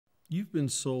You've been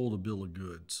sold a bill of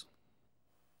goods.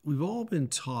 We've all been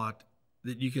taught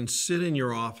that you can sit in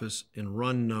your office and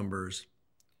run numbers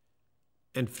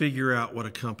and figure out what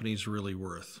a company's really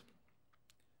worth.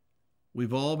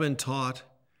 We've all been taught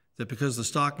that because the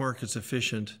stock market's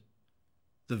efficient,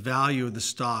 the value of the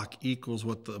stock equals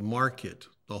what the market,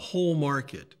 the whole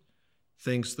market,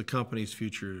 thinks the company's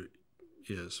future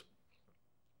is.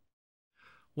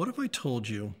 What if I told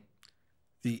you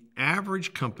the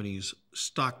average company's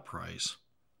stock price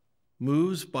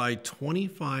moves by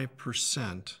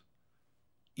 25%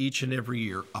 each and every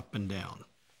year up and down?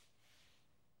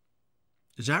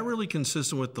 Is that really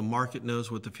consistent with the market knows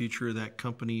what the future of that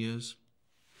company is?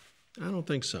 I don't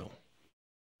think so.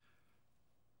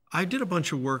 I did a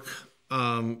bunch of work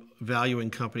valuing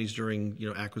companies during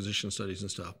acquisition studies and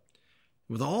stuff.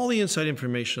 With all the inside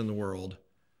information in the world,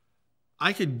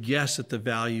 I could guess at the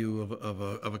value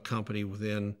of a company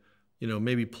within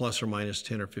maybe plus or minus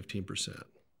 10 or 15%.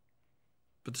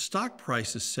 But the stock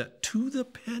price is set to the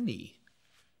penny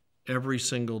every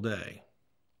single day.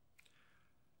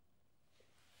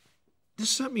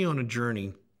 This sent me on a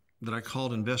journey that I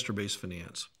called investor-based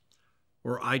finance,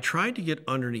 where I tried to get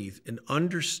underneath and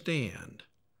understand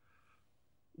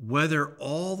whether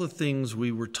all the things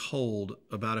we were told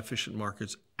about efficient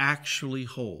markets actually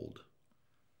hold.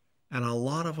 And a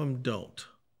lot of them don't.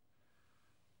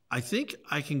 I think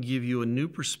I can give you a new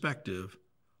perspective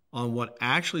on what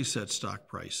actually sets stock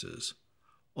prices,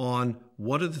 on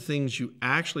what are the things you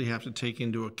actually have to take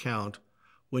into account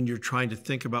when you're trying to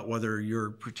think about whether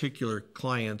your particular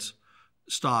client's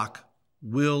stock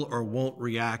will or won't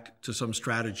react to some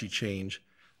strategy change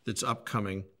that's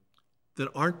upcoming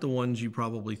that aren't the ones you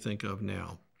probably think of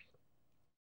now.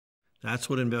 That's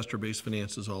what investor-based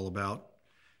finance is all about.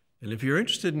 And if you're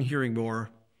interested in hearing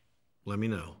more, let me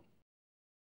know.